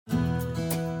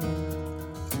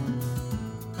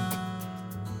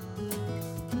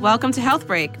Welcome to Health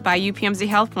Break by UPMC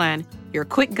Health Plan, your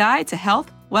quick guide to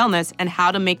health, wellness, and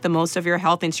how to make the most of your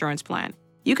health insurance plan.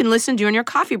 You can listen during your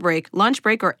coffee break, lunch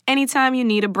break, or anytime you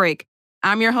need a break.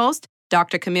 I'm your host,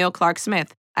 Dr. Camille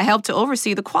Clark-Smith. I help to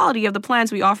oversee the quality of the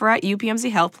plans we offer at UPMC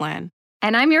Health Plan.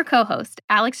 And I'm your co-host,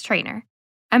 Alex Trainer.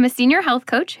 I'm a senior health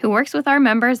coach who works with our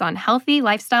members on healthy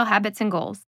lifestyle habits and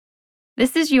goals.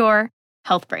 This is your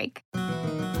Health Break.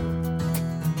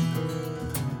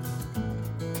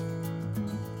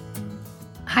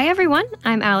 Hi everyone,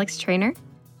 I'm Alex Trainer.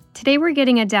 Today we're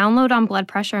getting a download on blood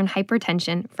pressure and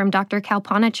hypertension from Dr.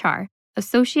 Kalpana Char,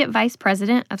 Associate Vice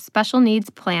President of Special Needs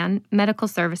Plan Medical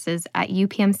Services at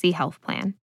UPMC Health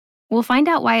Plan. We'll find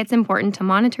out why it's important to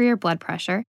monitor your blood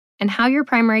pressure and how your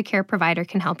primary care provider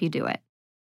can help you do it.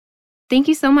 Thank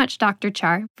you so much, Dr.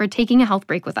 Char, for taking a health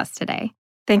break with us today.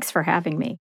 Thanks for having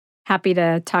me. Happy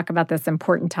to talk about this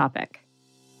important topic.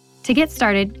 To get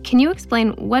started, can you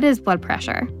explain what is blood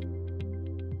pressure?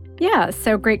 Yeah,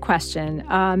 so great question.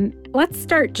 Let's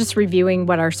start just reviewing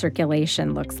what our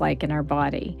circulation looks like in our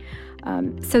body.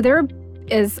 So there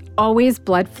is always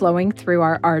blood flowing through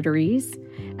our arteries,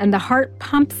 and the heart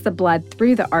pumps the blood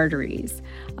through the arteries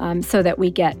so that we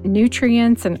get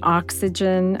nutrients and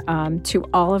oxygen to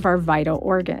all of our vital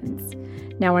organs.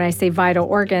 Now, when I say vital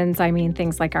organs, I mean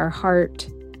things like our heart,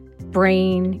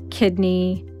 brain,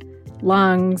 kidney,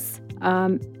 lungs,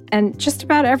 and just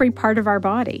about every part of our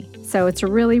body. So it's a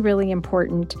really, really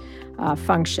important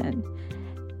function.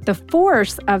 The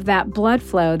force of that blood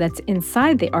flow that's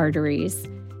inside the arteries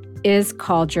is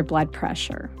called your blood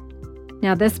pressure.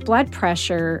 Now, this blood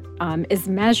pressure is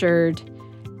measured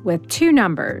with two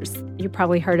numbers. You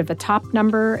probably heard of a top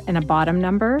number and a bottom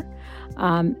number.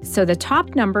 So the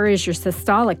top number is your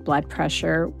systolic blood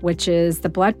pressure, which is the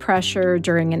blood pressure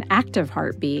during an active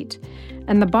heartbeat.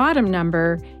 And the bottom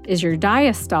number is your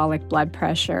diastolic blood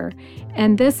pressure.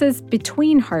 And this is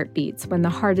between heartbeats when the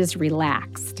heart is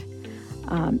relaxed.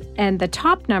 And the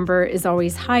top number is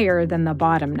always higher than the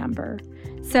bottom number.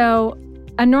 So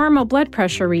a normal blood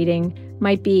pressure reading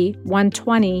might be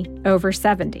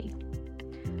 120/70.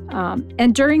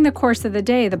 And during the course of the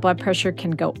day, the blood pressure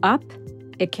can go up,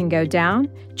 it can go down,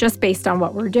 just based on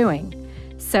what we're doing.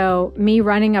 So me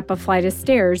running up a flight of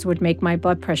stairs would make my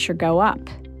blood pressure go up.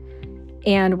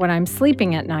 And when I'm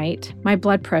sleeping at night, my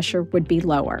blood pressure would be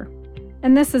lower.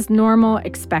 And this is normal,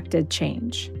 expected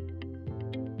change.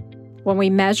 When we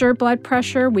measure blood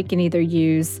pressure, we can either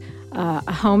use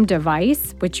a home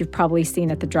device, which you've probably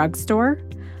seen at the drugstore,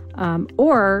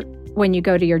 or when you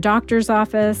go to your doctor's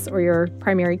office or your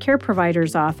primary care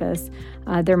provider's office,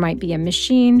 there might be a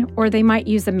machine or they might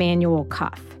use a manual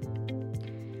cuff.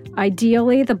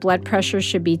 Ideally, the blood pressure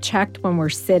should be checked when we're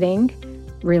sitting,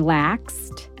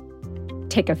 relaxed.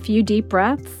 Take a few deep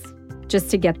breaths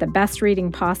just to get the best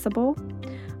reading possible.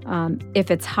 If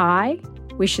it's high,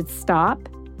 we should stop.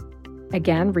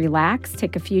 Again, relax,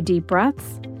 take a few deep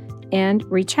breaths, and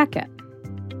recheck it.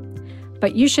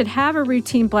 But you should have a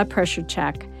routine blood pressure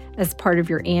check as part of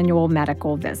your annual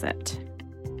medical visit.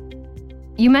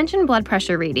 You mentioned blood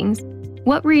pressure readings.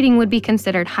 What reading would be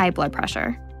considered high blood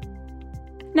pressure?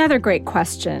 Another great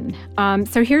question.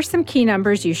 So here's some key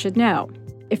numbers you should know.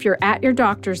 If you're at your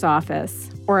doctor's office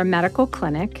or a medical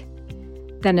clinic,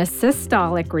 then a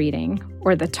systolic reading,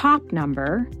 or the top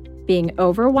number, being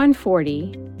over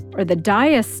 140, or the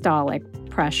diastolic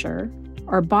pressure,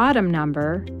 or bottom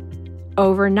number,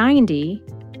 over 90,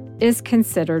 is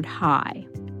considered high.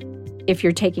 If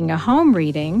you're taking a home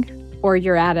reading, or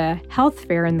you're at a health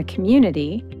fair in the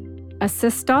community, a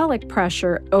systolic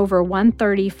pressure over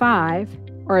 135,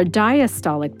 or a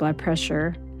diastolic blood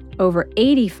pressure over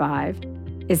 85,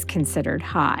 is considered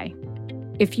high.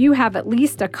 If you have at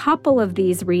least a couple of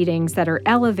these readings that are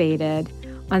elevated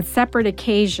on separate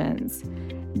occasions,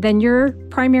 then your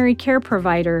primary care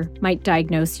provider might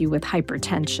diagnose you with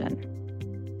hypertension.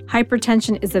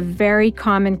 Hypertension is a very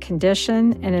common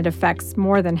condition, and it affects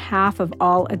more than half of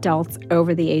all adults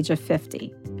over the age of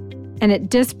 50. And it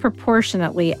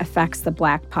disproportionately affects the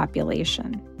Black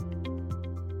population.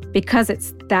 Because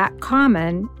it's that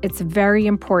common, it's very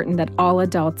important that all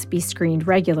adults be screened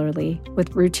regularly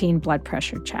with routine blood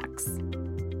pressure checks.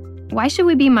 Why should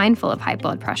we be mindful of high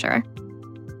blood pressure?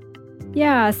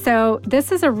 Yeah, so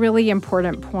this is a really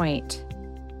important point.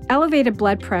 Elevated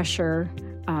blood pressure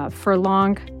for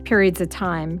long periods of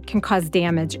time can cause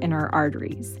damage in our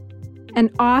arteries. And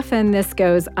often this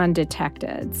goes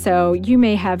undetected. So you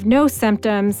may have no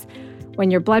symptoms when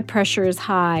your blood pressure is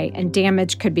high and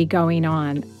damage could be going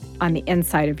on the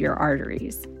inside of your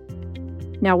arteries.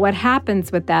 Now, what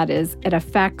happens with that is it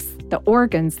affects the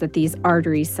organs that these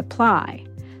arteries supply.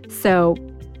 So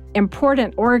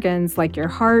important organs like your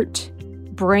heart,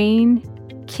 brain,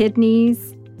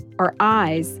 kidneys, or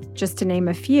eyes, just to name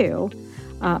a few,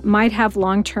 might have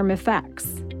long-term effects.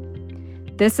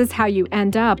 This is how you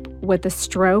end up with a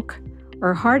stroke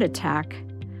or heart attack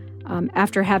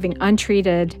after having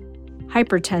untreated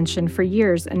hypertension for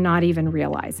years and not even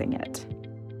realizing it.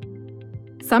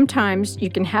 Sometimes you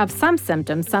can have some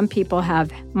symptoms. Some people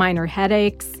have minor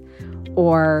headaches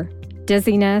or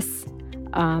dizziness.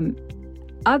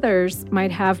 Others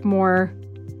might have more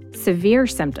severe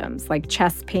symptoms like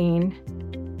chest pain,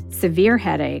 severe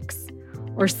headaches,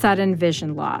 or sudden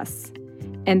vision loss.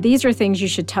 And these are things you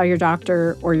should tell your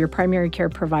doctor or your primary care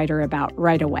provider about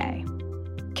right away.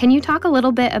 Can you talk a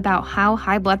little bit about how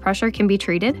high blood pressure can be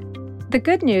treated? The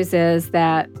good news is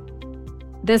that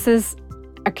this is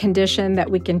a condition that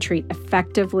we can treat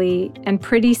effectively and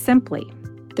pretty simply.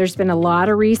 There's been a lot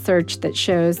of research that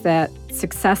shows that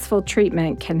successful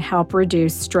treatment can help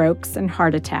reduce strokes and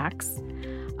heart attacks.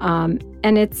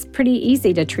 And it's pretty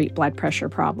easy to treat blood pressure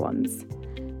problems.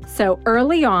 So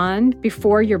early on,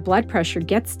 before your blood pressure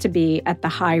gets to be at the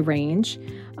high range,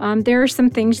 there are some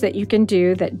things that you can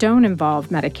do that don't involve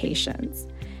medications.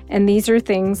 And these are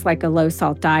things like a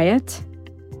low-salt diet,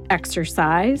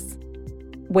 exercise,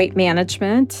 weight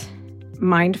management,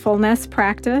 mindfulness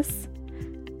practice,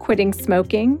 quitting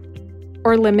smoking,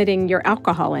 or limiting your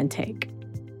alcohol intake.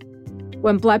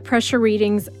 When blood pressure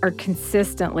readings are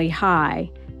consistently high,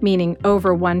 meaning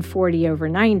over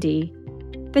 140/90,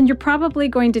 then you're probably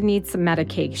going to need some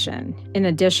medication in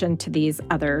addition to these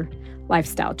other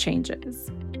lifestyle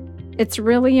changes. It's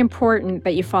really important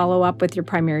that you follow up with your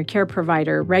primary care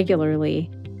provider regularly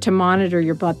to monitor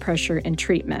your blood pressure and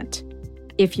treatment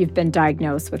if you've been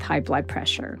diagnosed with high blood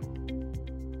pressure.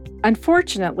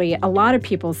 Unfortunately, a lot of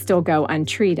people still go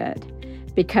untreated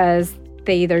because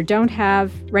they either don't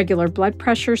have regular blood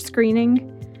pressure screening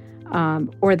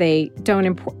or they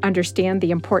don't understand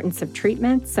the importance of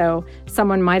treatment. So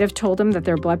someone might have told them that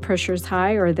their blood pressure is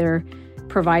high, or their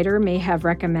provider may have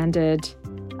recommended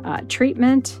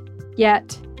treatment,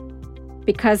 yet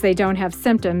because they don't have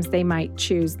symptoms, they might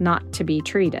choose not to be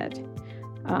treated.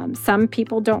 Some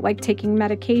people don't like taking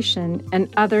medication, and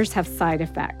others have side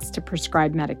effects to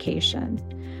prescribed medication.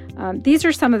 These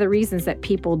are some of the reasons that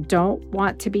people don't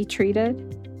want to be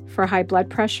treated for high blood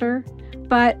pressure,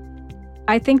 but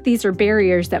I think these are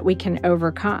barriers that we can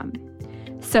overcome.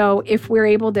 So if we're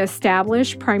able to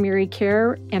establish primary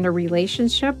care and a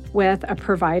relationship with a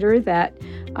provider that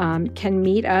can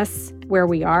meet us where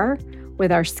we are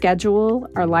with our schedule,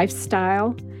 our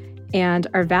lifestyle, and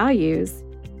our values,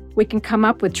 we can come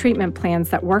up with treatment plans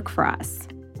that work for us.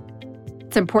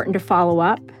 It's important to follow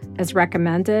up as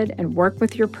recommended and work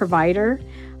with your provider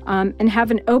and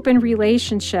have an open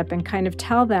relationship and kind of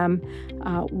tell them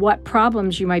what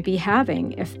problems you might be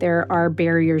having if there are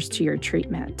barriers to your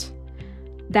treatment.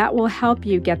 That will help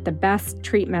you get the best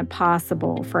treatment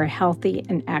possible for a healthy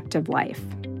and active life.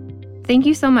 Thank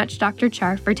you so much, Dr.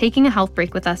 Char, for taking a health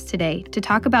break with us today to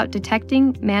talk about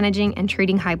detecting, managing, and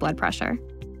treating high blood pressure.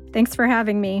 Thanks for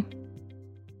having me.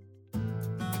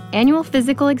 Annual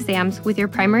physical exams with your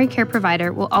primary care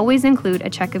provider will always include a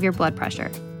check of your blood pressure.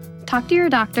 Talk to your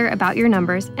doctor about your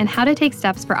numbers and how to take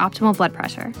steps for optimal blood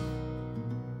pressure.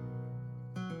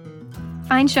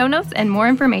 Find show notes and more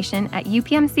information at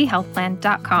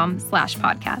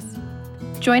upmchealthplan.com/podcast.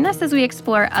 Join us as we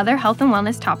explore other health and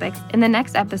wellness topics in the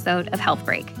next episode of Health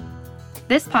Break.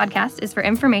 This podcast is for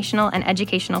informational and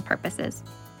educational purposes.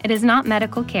 It is not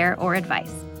medical care or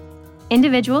advice.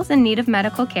 Individuals in need of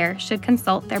medical care should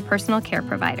consult their personal care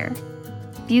provider.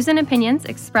 Views and opinions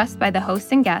expressed by the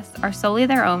hosts and guests are solely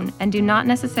their own and do not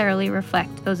necessarily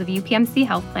reflect those of UPMC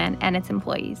Health Plan and its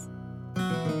employees.